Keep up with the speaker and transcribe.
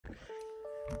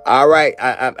All right,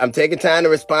 I'm taking time to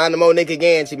respond to Monique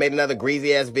again. She made another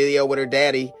greasy-ass video with her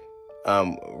daddy.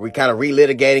 We kind of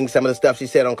relitigating some of the stuff she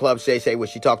said on Club Shay Shay, where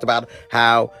she talked about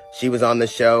how she was on the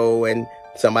show and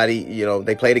somebody,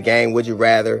 they played a game, Would You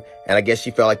Rather? And I guess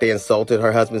she felt like they insulted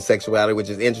her husband's sexuality, which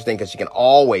is interesting because she can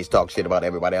always talk shit about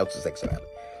everybody else's sexuality.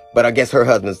 But I guess her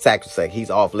husband's sacrosanct. He's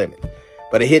off limits.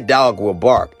 But a hit dog will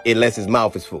bark unless his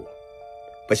mouth is full.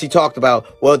 But she talked about,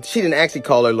 well, she didn't actually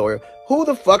call her lawyer. Who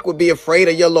the fuck would be afraid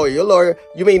of your lawyer? Your lawyer,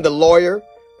 you mean the lawyer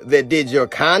that did your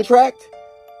contract?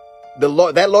 That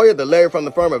lawyer, the lawyer from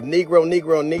the firm of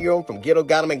Negro from Ghetto,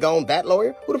 Got Him and Gone, that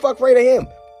lawyer? Who the fuck afraid of him?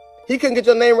 He couldn't get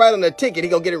your name right on the ticket. He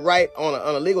gonna get it right on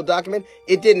a legal document.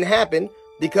 It didn't happen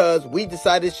because we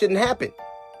decided it shouldn't happen.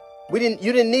 You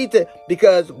didn't need to,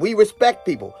 because we respect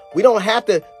people. We don't have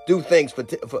to do things for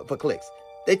clicks.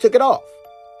 They took it off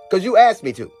because you asked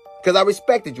me to, because I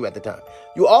respected you at the time.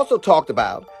 You also talked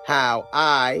about how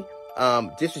I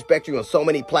disrespect you on so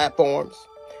many platforms.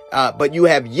 But you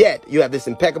have this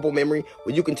impeccable memory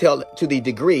where you can tell to the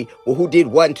degree, well, who did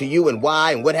what to you and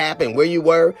why and what happened, where you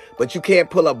were. But you can't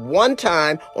pull up one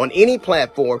time on any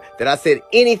platform that I said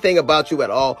anything about you at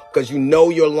all, because you know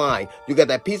you're lying. You got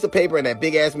that piece of paper and that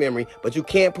big ass memory, but you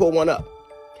can't pull one up.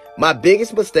 My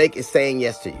biggest mistake is saying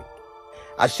yes to you.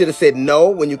 I should have said no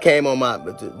when you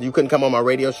couldn't come on my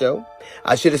radio show.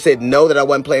 I should have said no that I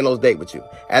wasn't playing those dates with you.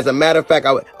 As a matter of fact,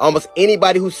 almost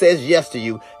anybody who says yes to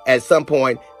you at some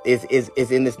point is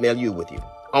in this milieu with you.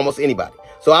 Almost anybody.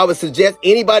 So I would suggest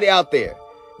anybody out there,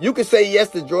 you can say yes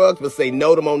to drugs, but say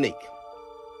no to Monique.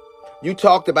 You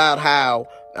talked about how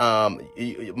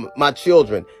my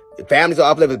children, families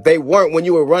are uplifted. They weren't when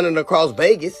you were running across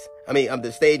Vegas.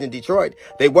 The stage in Detroit.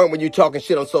 They weren't when you talking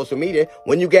shit on social media.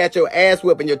 When you got your ass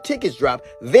whipped and your tickets dropped,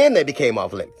 then they became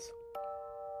off limits.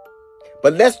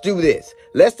 But let's do this.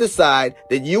 Let's decide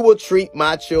that you will treat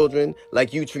my children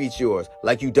like you treat yours,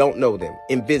 like you don't know them,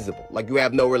 invisible, like you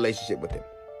have no relationship with them,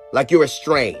 like you're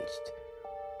estranged,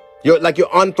 you're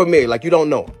unfamiliar, like you don't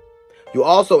know them. You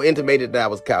also intimated that I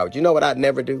was a coward. You know what I'd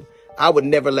never do? I would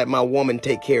never let my woman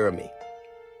take care of me.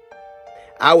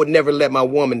 I would never let my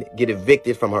woman get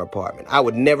evicted from her apartment. I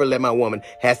would never let my woman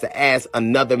has to ask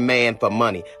another man for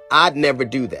money. I'd never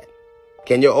do that.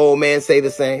 Can your old man say the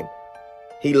same?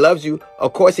 He loves you.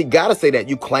 Of course, he got to say that.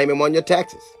 You claim him on your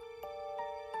taxes.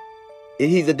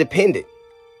 He's a dependent.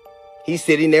 He's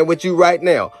sitting there with you right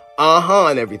now.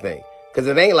 And everything. Because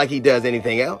it ain't like he does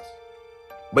anything else.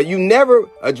 But you never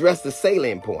address the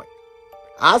salient point.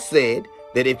 I said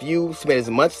that if you spent as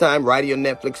much time writing your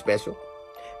Netflix special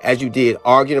as you did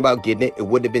arguing about getting it, it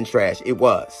wouldn't have been trash. It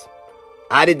was.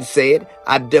 I didn't say it.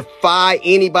 I defy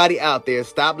anybody out there.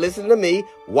 Stop listening to me.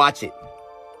 Watch it.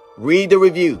 Read the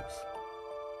reviews.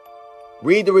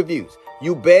 Read the reviews.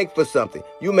 You begged for something.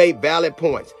 You made valid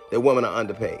points that women are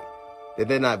underpaid, that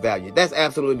they're not valued. That's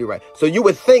absolutely right. So you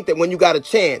would think that when you got a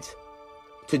chance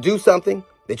to do something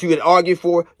that you could argue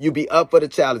for, you'd be up for the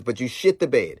challenge, but you shit the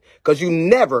bed because you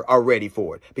never are ready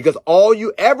for it, because all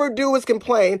you ever do is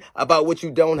complain about what you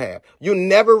don't have. You're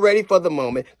never ready for the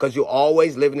moment because you're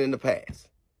always living in the past.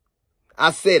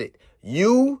 I said it.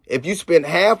 If you spend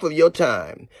half of your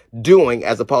time doing,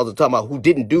 as opposed to talking about who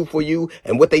didn't do for you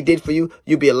and what they did for you,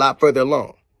 you'd be a lot further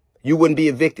along. You wouldn't be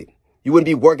evicted. You wouldn't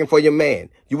be working for your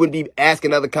man. You wouldn't be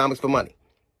asking other comics for money.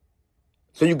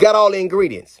 So you got all the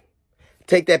ingredients.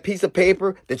 Take that piece of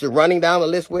paper that you're running down the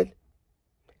list with,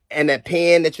 and that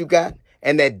pen that you got,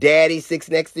 and that daddy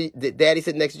sitting next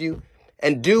to you,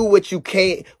 and do what you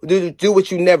can't do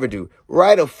what you never do.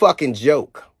 Write a fucking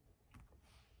joke.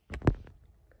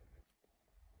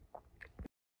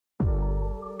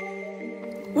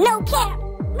 No Cap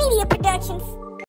Media Productions.